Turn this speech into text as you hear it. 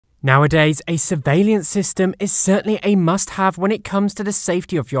Nowadays, a surveillance system is certainly a must-have when it comes to the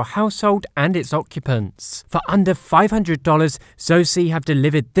safety of your household and its occupants. For under $500, Zosi have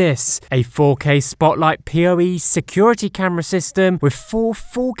delivered this, a 4K Spotlight PoE security camera system with 4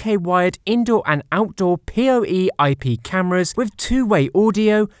 4K wired indoor and outdoor PoE IP cameras with two-way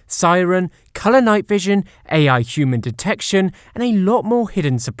audio, siren, color night vision, AI human detection, and a lot more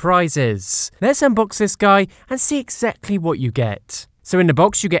hidden surprises. Let's unbox this guy and see exactly what you get. So in the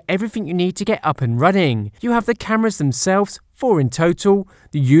box you get everything you need to get up and running. You have the cameras themselves, 4 in total,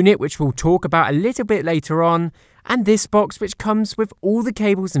 the unit which we'll talk about a little bit later on, and this box which comes with all the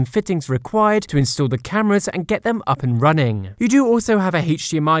cables and fittings required to install the cameras and get them up and running. You do also have a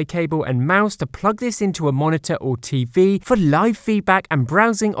HDMI cable and mouse to plug this into a monitor or TV for live feedback and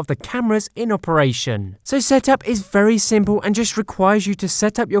browsing of the cameras in operation. So setup is very simple and just requires you to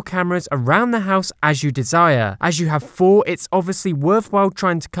set up your cameras around the house as you desire. As you have 4, it's obviously worthwhile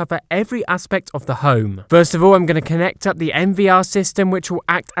trying to cover every aspect of the home. First of all, I'm going to connect up the NVR system which will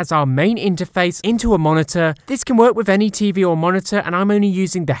act as our main interface into a monitor. This can work with any TV or monitor, and I'm only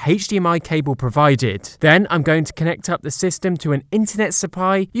using the HDMI cable provided. Then I'm going to connect up the system to an internet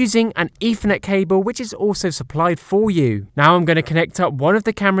supply using an Ethernet cable which is also supplied for you. Now I'm going to connect up one of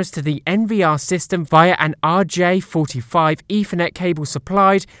the cameras to the NVR system via an RJ45 Ethernet cable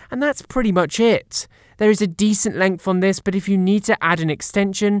supplied, and that's pretty much it. There is a decent length on this, but if you need to add an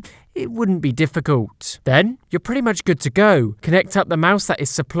extension, it wouldn't be difficult. Then you're pretty much good to go. Connect up the mouse that is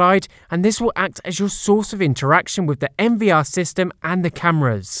supplied, and this will act as your source of interaction with the NVR system and the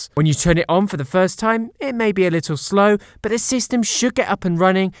cameras. When you turn it on for the first time, it may be a little slow, but the system should get up and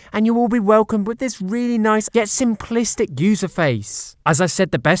running, and you will be welcomed with this really nice yet simplistic user face. As I said,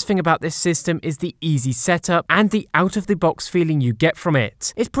 the best thing about this system is the easy setup and the out-of-the-box feeling you get from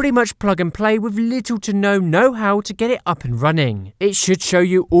it. It's pretty much plug and play with little to no know-how to get it up and running. It should show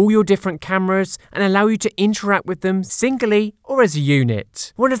you all your different cameras and allow you to interact with them singly or as a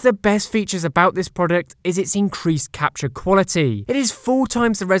unit. One of the best features about this product is its increased capture quality. It is 4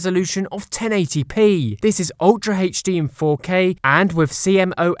 times the resolution of 1080p. This is Ultra HD in 4K, and with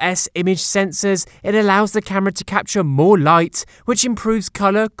CMOS image sensors, it allows the camera to capture more light, which improves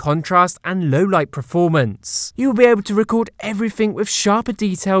color, contrast, and low light performance. You will be able to record everything with sharper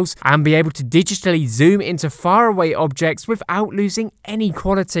details and be able to digitally zoom into faraway objects without losing any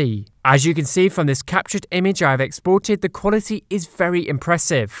quality. As you can see from this captured image I have exported, the quality is very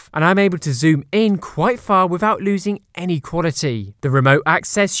impressive, and I'm able to zoom in quite far without losing any quality. The remote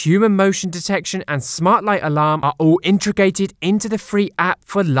access, human motion detection, and smart light alarm are all integrated into the free app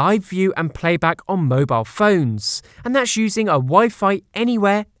for live view and playback on mobile phones, and that's using a Wi-Fi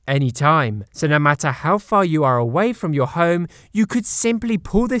anywhere, anytime. So no matter how far you are away from your home, you could simply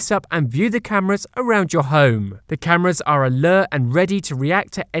pull this up and view the cameras around your home. The cameras are alert and ready to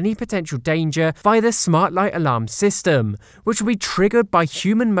react to any potential danger via the smart light alarm system, which will be triggered by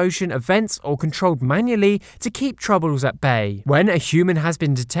human motion events or controlled manually to keep troubles at bay. When a human has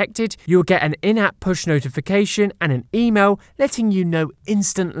been detected, you'll get an in-app push notification and an email letting you know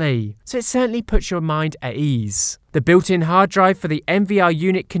instantly. So it certainly puts your mind at ease. The built-in hard drive for the NVR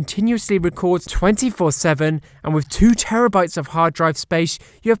unit continuously records 24/7, and with 2 terabytes of hard drive space,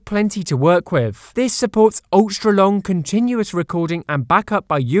 you have plenty to work with. This supports ultra-long continuous recording and backup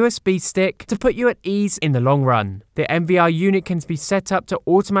by USB stick to put you at ease in the long run. The NVR unit can be set up to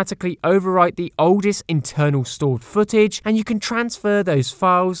automatically overwrite the oldest internal stored footage, and you can transfer those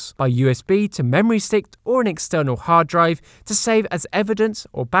files by USB to memory stick or an external hard drive to save as evidence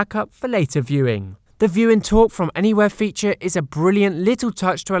or backup for later viewing. The View and Talk from Anywhere feature is a brilliant little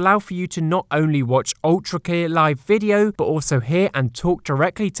touch to allow for you to not only watch ultra clear live video, but also hear and talk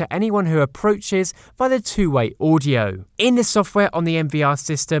directly to anyone who approaches via the two-way audio. In the software on the NVR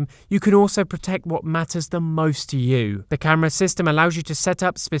system, you can also protect what matters the most to you. The camera system allows you to set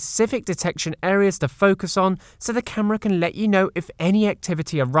up specific detection areas to focus on, so the camera can let you know if any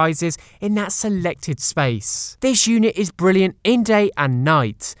activity arises in that selected space. This unit is brilliant in day and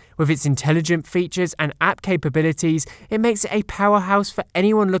night. With its intelligent features and app capabilities, it makes it a powerhouse for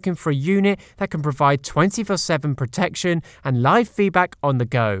anyone looking for a unit that can provide 24/7 protection and live feedback on the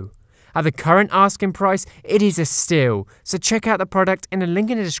go. At the current asking price, it is a steal, so check out the product in the link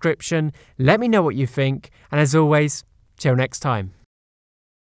in the description, let me know what you think, and as always, till next time.